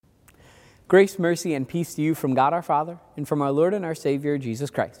Grace, mercy, and peace to you from God our Father and from our Lord and our Savior, Jesus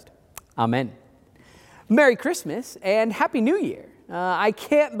Christ. Amen. Merry Christmas and Happy New Year. I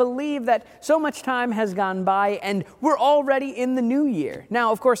can't believe that so much time has gone by and we're already in the new year.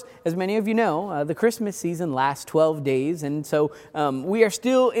 Now, of course, as many of you know, the Christmas season lasts 12 days, and so we are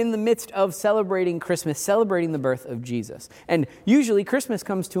still in the midst of celebrating Christmas, celebrating the birth of Jesus. And usually Christmas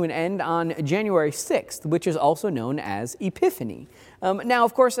comes to an end on January 6th, which is also known as Epiphany. Now,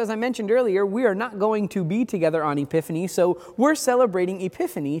 of course, as I mentioned earlier, we are not going to be together on Epiphany, so we're celebrating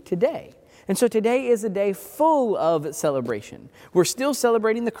Epiphany today. And so today is a day full of celebration. We're still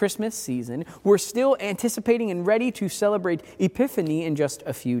celebrating the Christmas season. We're still anticipating and ready to celebrate Epiphany in just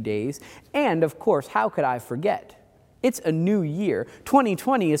a few days. And of course, how could I forget? It's a new year.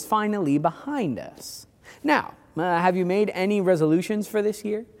 2020 is finally behind us. Now, have you made any resolutions for this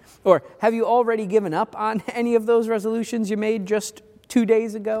year? Or have you already given up on any of those resolutions you made just 2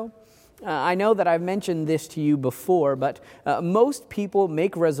 days ago? I know that I've mentioned this to you before, but most people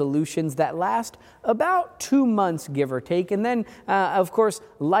make resolutions that last about 2 months, give or take. And then, of course,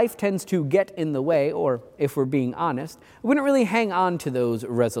 life tends to get in the way, or if we're being honest, we don't really hang on to those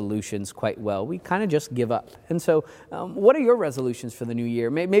resolutions quite well. We kind of just give up. And so what are your resolutions for the new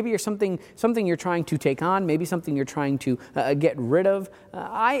year? Maybe you're something you're trying to take on, maybe something you're trying to get rid of.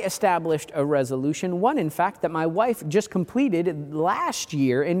 I established a resolution, one, in fact, that my wife just completed last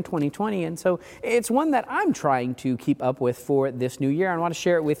year in 2020. And so it's one that I'm trying to keep up with for this new year. I want to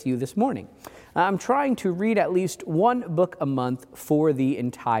share it with you this morning. I'm trying to read at least one book a month for the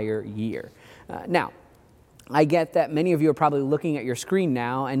entire year. Now, I get that many of you are probably looking at your screen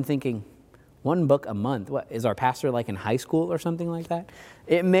now and thinking, one book a month? What, is our pastor like in high school or something like that?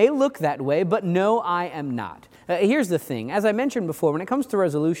 It may look that way, but no, I am not. Here's the thing. As I mentioned before, when it comes to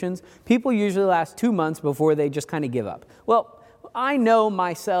resolutions, people usually last 2 months before they just kind of give up. Well, I know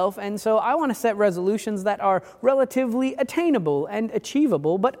myself, and so I want to set resolutions that are relatively attainable and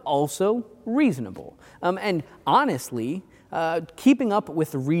achievable, but also reasonable. And honestly, keeping up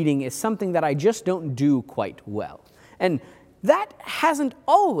with reading is something that I just don't do quite well. And that hasn't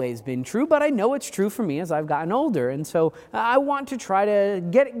always been true, but I know it's true for me as I've gotten older. And so I want to try to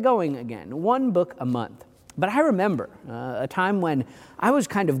get it going again, one book a month. But I remember a time when I was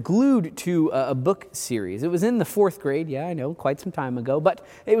kind of glued to a book series. It was in the 4th grade. Yeah, I know, quite some time ago. But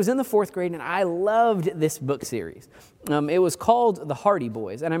it was in the 4th grade, and I loved this book series. It was called The Hardy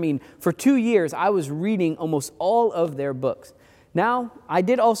Boys. And I mean, for 2 years, I was reading almost all of their books. Now, I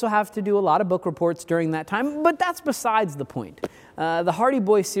did also have to do a lot of book reports during that time, but that's besides the point. The Hardy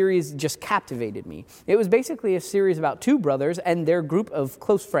Boys series just captivated me. It was basically a series about 2 brothers and their group of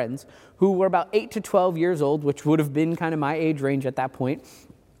close friends who were about 8 to 12 years old, which would have been kind of my age range at that point.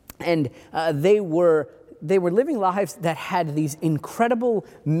 And they were living lives that had these incredible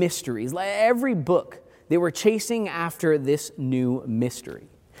mysteries. Every book, they were chasing after this new mystery.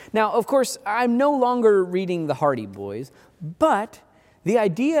 Now, of course, I'm no longer reading The Hardy Boys, but the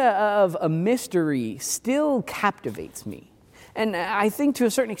idea of a mystery still captivates me. And I think to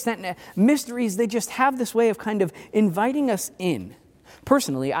a certain extent, mysteries, they just have this way of kind of inviting us in.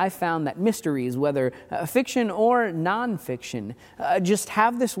 Personally, I found that mysteries, whether fiction or nonfiction, just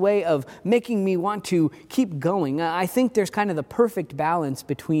have this way of making me want to keep going. I think there's kind of the perfect balance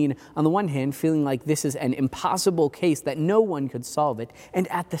between, on the one hand, feeling like this is an impossible case that no one could solve it, and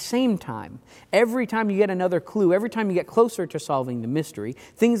at the same time, every time you get another clue, every time you get closer to solving the mystery,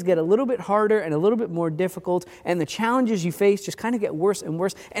 things get a little bit harder and a little bit more difficult, and the challenges you face just kind of get worse and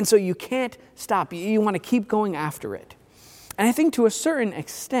worse, and so you can't stop. You want to keep going after it. And I think to a certain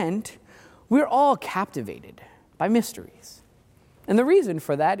extent, we're all captivated by mysteries. And the reason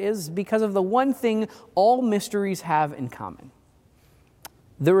for that is because of the one thing all mysteries have in common: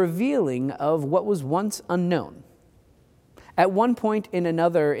 the revealing of what was once unknown. At one point in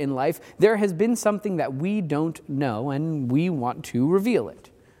another in life, there has been something that we don't know, and we want to reveal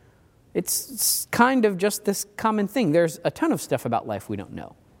it. It's kind of just this common thing. There's a ton of stuff about life we don't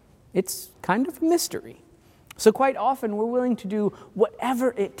know. It's kind of a mystery. So quite often, we're willing to do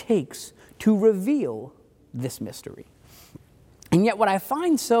whatever it takes to reveal this mystery. And yet what I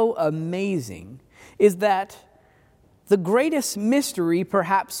find so amazing is that the greatest mystery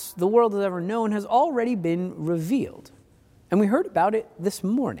perhaps the world has ever known has already been revealed. And we heard about it this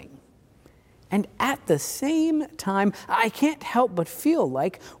morning. And at the same time, I can't help but feel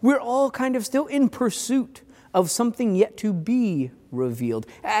like we're all kind of still in pursuit of something yet to be revealed,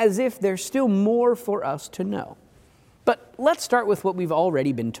 as if there's still more for us to know. But let's start with what we've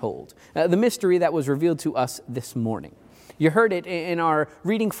already been told, the mystery that was revealed to us this morning. You heard it in our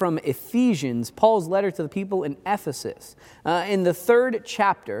reading from Ephesians, Paul's letter to the people in Ephesus. In the 3rd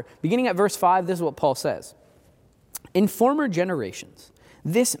chapter, beginning at verse 5, this is what Paul says. In former generations,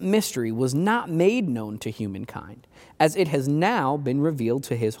 this mystery was not made known to humankind, as it has now been revealed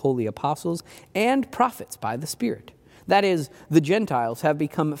to his holy apostles and prophets by the Spirit. That is, the Gentiles have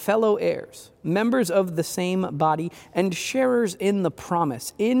become fellow heirs, members of the same body, and sharers in the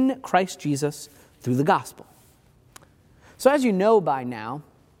promise in Christ Jesus through the gospel. So as you know by now,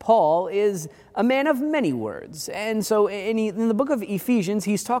 Paul is a man of many words. And so in the book of Ephesians,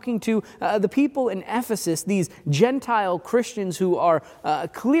 he's talking to the people in Ephesus, these Gentile Christians who are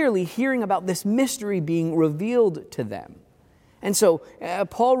clearly hearing about this mystery being revealed to them. And so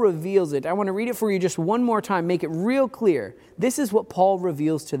Paul reveals it. I want to read it for you just one more time, make it real clear. This is what Paul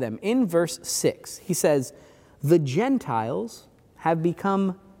reveals to them. In verse 6, he says, "The Gentiles have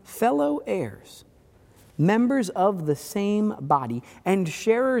become fellow heirs, members of the same body, and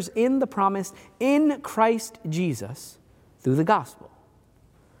sharers in the promise in Christ Jesus through the gospel."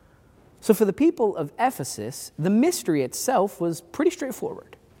 So for the people of Ephesus, the mystery itself was pretty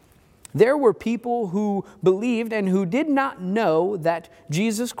straightforward. There were people who believed and who did not know that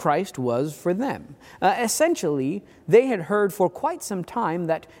Jesus Christ was for them. Essentially, they had heard for quite some time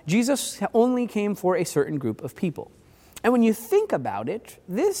that Jesus only came for a certain group of people. And when you think about it,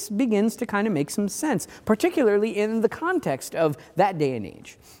 this begins to kind of make some sense, particularly in the context of that day and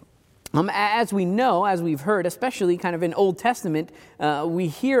age. As we know, as we've heard, especially kind of in Old Testament, we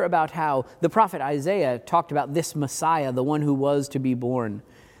hear about how the prophet Isaiah talked about this Messiah, the one who was to be born,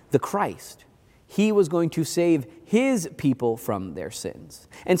 the Christ. He was going to save his people from their sins.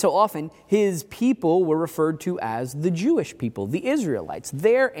 And so often, his people were referred to as the Jewish people, the Israelites,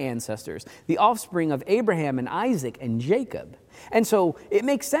 their ancestors, the offspring of Abraham and Isaac and Jacob. And so it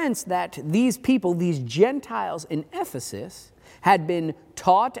makes sense that these people, these Gentiles in Ephesus, had been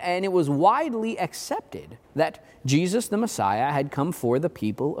taught, and it was widely accepted that Jesus the Messiah had come for the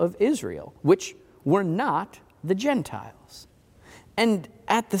people of Israel, which were not the Gentiles. And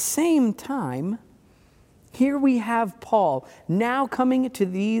at the same time, here we have Paul now coming to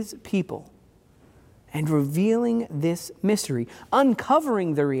these people and revealing this mystery,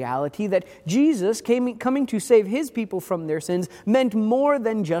 uncovering the reality that Jesus coming to save his people from their sins meant more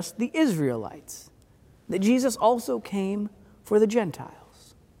than just the Israelites, that Jesus also came for the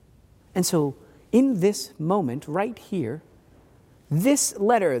Gentiles. And so in this moment right here, this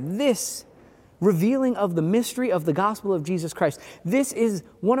letter, this revealing of the mystery of the gospel of Jesus Christ. This is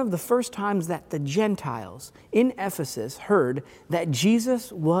one of the first times that the Gentiles in Ephesus heard that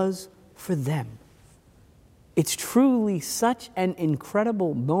Jesus was for them. It's truly such an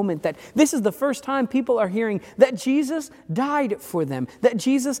incredible moment that this is the first time people are hearing that Jesus died for them, that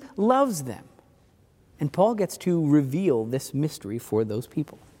Jesus loves them. And Paul gets to reveal this mystery for those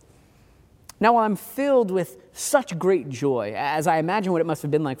people. Now, I'm filled with such great joy, as I imagine what it must have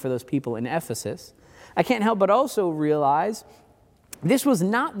been like for those people in Ephesus. I can't help but also realize this was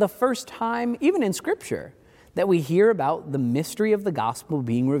not the first time, even in Scripture, that we hear about the mystery of the gospel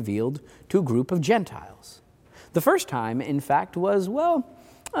being revealed to a group of Gentiles. The first time, in fact, was,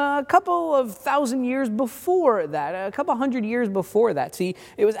 a couple of thousand years before that, a couple hundred years before that. See,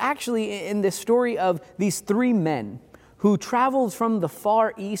 it was actually in this story of these 3 men who traveled from the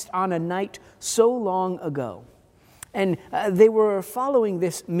Far East on a night so long ago. And they were following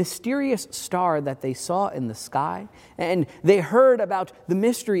this mysterious star that they saw in the sky. And they heard about the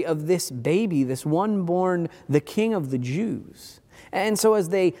mystery of this baby, this one born, the King of the Jews. And so as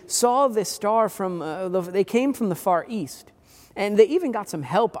they saw this star they came from the Far East. And they even got some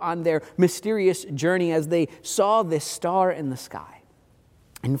help on their mysterious journey as they saw this star in the sky.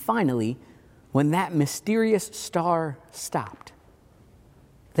 And finally, when that mysterious star stopped,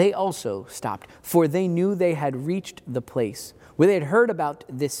 they also stopped, for they knew they had reached the place where they had heard about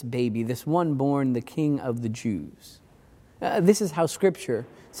this baby, this one born, the King of the Jews. This is how Scripture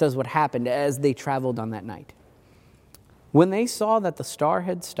says what happened as they traveled on that night. When they saw that the star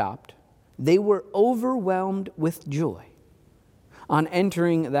had stopped, they were overwhelmed with joy. On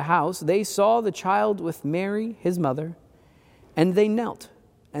entering the house, they saw the child with Mary, his mother, and they knelt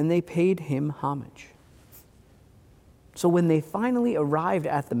and they paid him homage. So when they finally arrived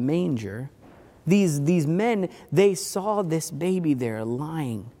at the manger, these men, they saw this baby there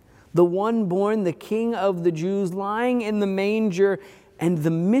lying, the one born, the King of the Jews, lying in the manger, and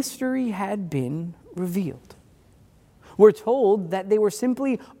the mystery had been revealed. We're told that they were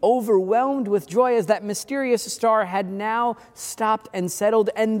simply overwhelmed with joy as that mysterious star had now stopped and settled,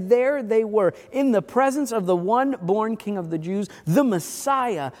 and there they were in the presence of the one born King of the Jews, the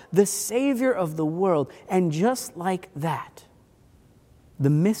Messiah, the Savior of the world. And just like that, the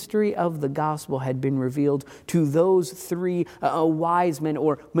mystery of the gospel had been revealed to those three wise men,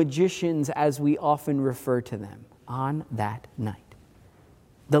 or magicians as we often refer to them, on that night.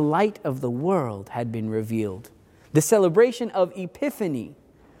 The light of the world had been revealed. The celebration of Epiphany,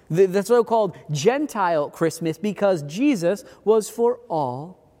 the so-called Gentile Christmas, because Jesus was for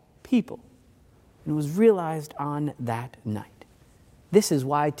all people. And it was realized on that night. This is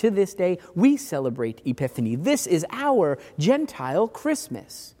why to this day we celebrate Epiphany. This is our Gentile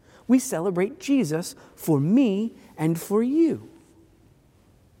Christmas. We celebrate Jesus for me and for you.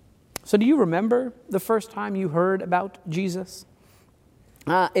 So do you remember the first time you heard about Jesus?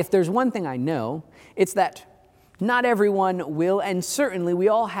 If there's one thing I know, it's that not everyone will, and certainly we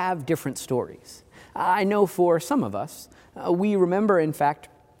all have different stories. I know for some of us, we remember, in fact,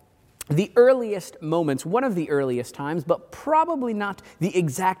 the earliest moments, one of the earliest times, but probably not the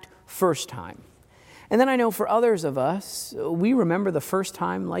exact first time. And then I know for others of us, we remember the first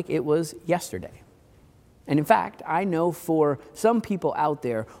time like it was yesterday. And in fact, I know for some people out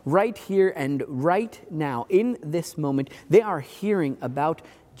there, right here and right now, in this moment, they are hearing about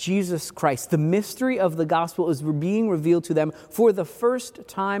Jesus Christ. The mystery of the gospel is being revealed to them for the first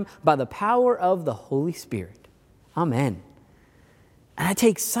time by the power of the Holy Spirit. Amen. And I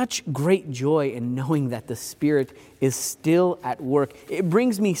take such great joy in knowing that the Spirit is still at work. It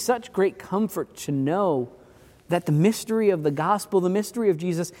brings me such great comfort to know that the mystery of the gospel, the mystery of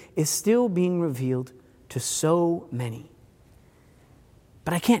Jesus, is still being revealed to so many.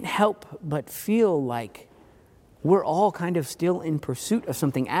 But I can't help but feel like we're all kind of still in pursuit of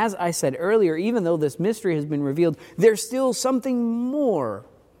something. As I said earlier, even though this mystery has been revealed, there's still something more.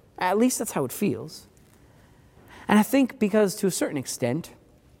 At least that's how it feels. And I think because to a certain extent,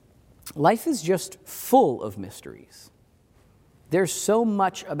 life is just full of mysteries. There's so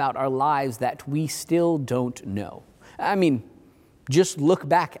much about our lives that we still don't know. I mean, just look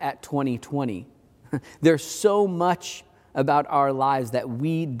back at 2020. There's so much about our lives that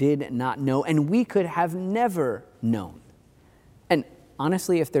we did not know, and we could have never known. And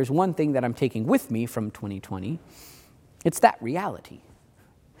honestly, if there's one thing that I'm taking with me from 2020, it's that reality.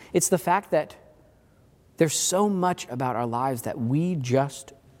 It's the fact that there's so much about our lives that we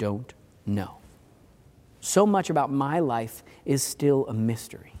just don't know. So much about my life is still a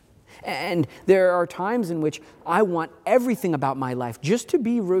mystery. And there are times in which I want everything about my life just to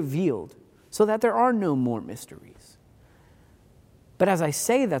be revealed so that there are no more mysteries. But as I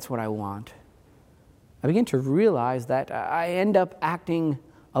say that's what I want, I begin to realize that I end up acting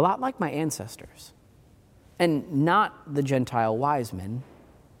a lot like my ancestors. And not the Gentile wise men,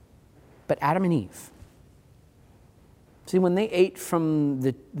 but Adam and Eve. See, when they ate from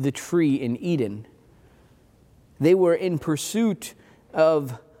the tree in Eden, they were in pursuit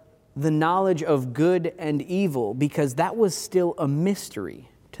of the knowledge of good and evil because that was still a mystery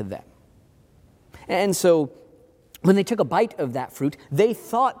to them. And so when they took a bite of that fruit, they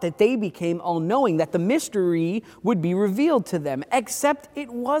thought that they became all-knowing, that the mystery would be revealed to them, except it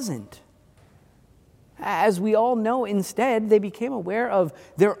wasn't. As we all know, instead, they became aware of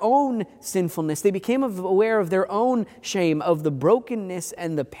their own sinfulness. They became aware of their own shame, of the brokenness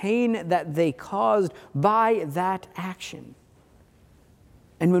and the pain that they caused by that action.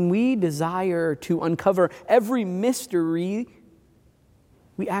 And when we desire to uncover every mystery,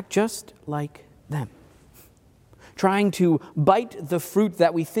 we act just like them, trying to bite the fruit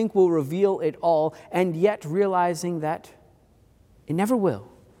that we think will reveal it all, and yet realizing that it never will.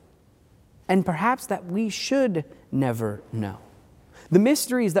 And perhaps that we should never know. The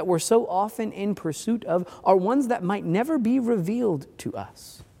mysteries that we're so often in pursuit of are ones that might never be revealed to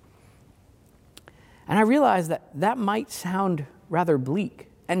us. And I realize that that might sound rather bleak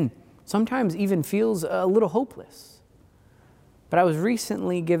and sometimes even feels a little hopeless. But I was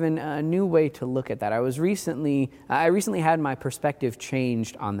recently given a new way to look at that. I recently had my perspective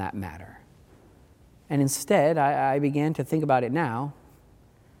changed on that matter. And instead, I began to think about it now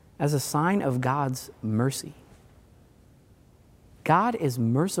as a sign of God's mercy. God is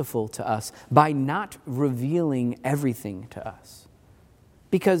merciful to us by not revealing everything to us.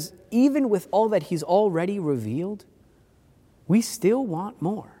 Because even with all that He's already revealed, we still want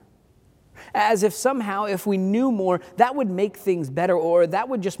more. As if somehow, if we knew more, that would make things better, or that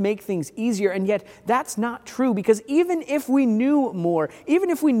would just make things easier. And yet, that's not true, because even if we knew more, even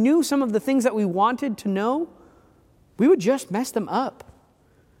if we knew some of the things that we wanted to know, we would just mess them up.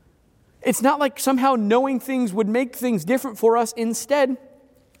 It's not like somehow knowing things would make things different for us. Instead, it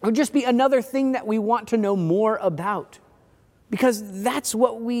would just be another thing that we want to know more about. Because that's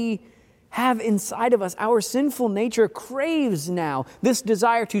what we have inside of us. Our sinful nature craves now this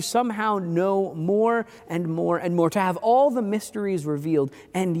desire to somehow know more and more and more, to have all the mysteries revealed.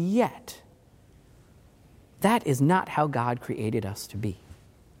 And yet, that is not how God created us to be.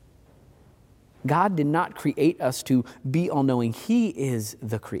 God did not create us to be all-knowing. He is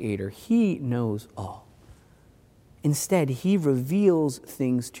the creator. He knows all. Instead, He reveals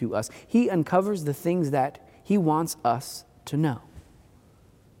things to us. He uncovers the things that He wants us to know.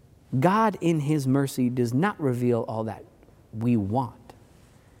 God, in His mercy, does not reveal all that we want.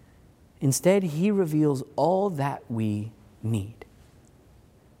 Instead, He reveals all that we need.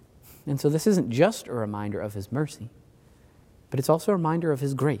 And so this isn't just a reminder of His mercy, but it's also a reminder of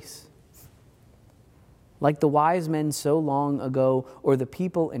His grace. Like the wise men so long ago, or the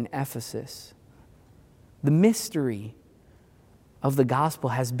people in Ephesus, the mystery of the gospel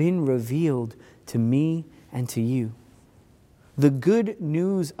has been revealed to me and to you. The good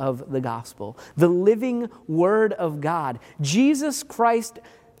news of the gospel, the living Word of God, Jesus Christ,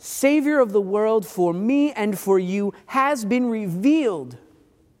 Savior of the world for me and for you, has been revealed.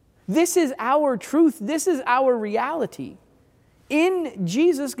 This is our truth. This is our reality. In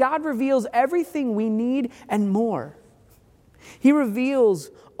Jesus, God reveals everything we need and more. He reveals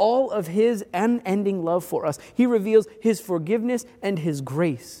all of His unending love for us. He reveals His forgiveness and His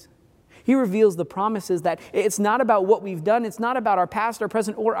grace. He reveals the promises that it's not about what we've done. It's not about our past, our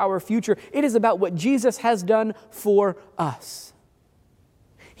present, or our future. It is about what Jesus has done for us.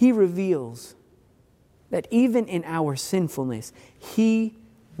 He reveals that even in our sinfulness, He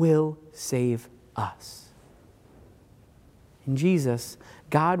will save us. In Jesus,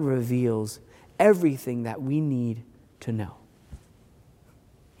 God reveals everything that we need to know.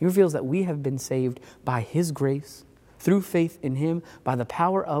 He reveals that we have been saved by His grace, through faith in Him, by the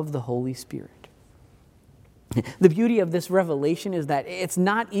power of the Holy Spirit. The beauty of this revelation is that it's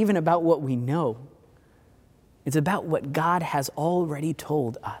not even about what we know. It's about what God has already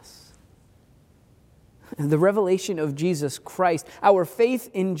told us. The revelation of Jesus Christ, our faith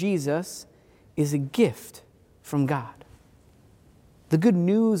in Jesus, is a gift from God. The good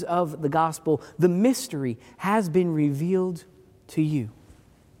news of the gospel, the mystery, has been revealed to you.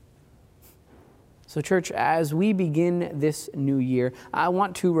 So, church, as we begin this new year, I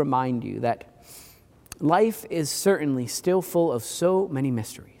want to remind you that life is certainly still full of so many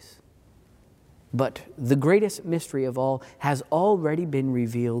mysteries. But the greatest mystery of all has already been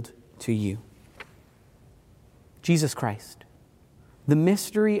revealed to you. Jesus Christ, the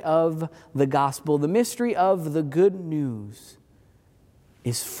mystery of the gospel, the mystery of the good news,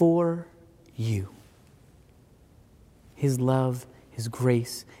 is for you. His love, His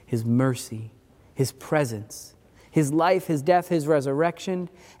grace, His mercy, His presence, His life, His death, His resurrection,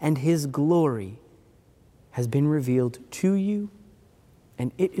 and His glory has been revealed to you,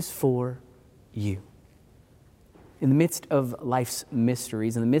 and it is for you. In the midst of life's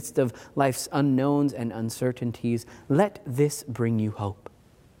mysteries, in the midst of life's unknowns and uncertainties, let this bring you hope.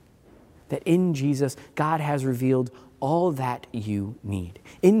 That in Jesus, God has revealed all that you need.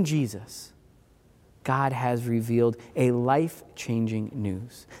 In Jesus, God has revealed a life-changing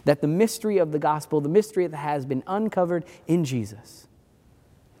news. That the mystery of the gospel, the mystery that has been uncovered in Jesus,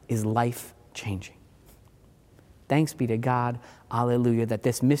 is life-changing. Thanks be to God, alleluia, that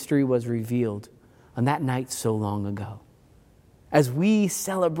this mystery was revealed on that night so long ago. As we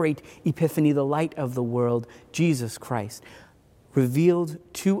celebrate Epiphany, the light of the world, Jesus Christ, revealed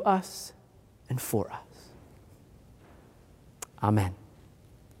to us and for us. Amen.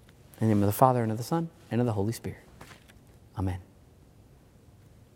 In the name of the Father, and of the Son, and of the Holy Spirit. Amen.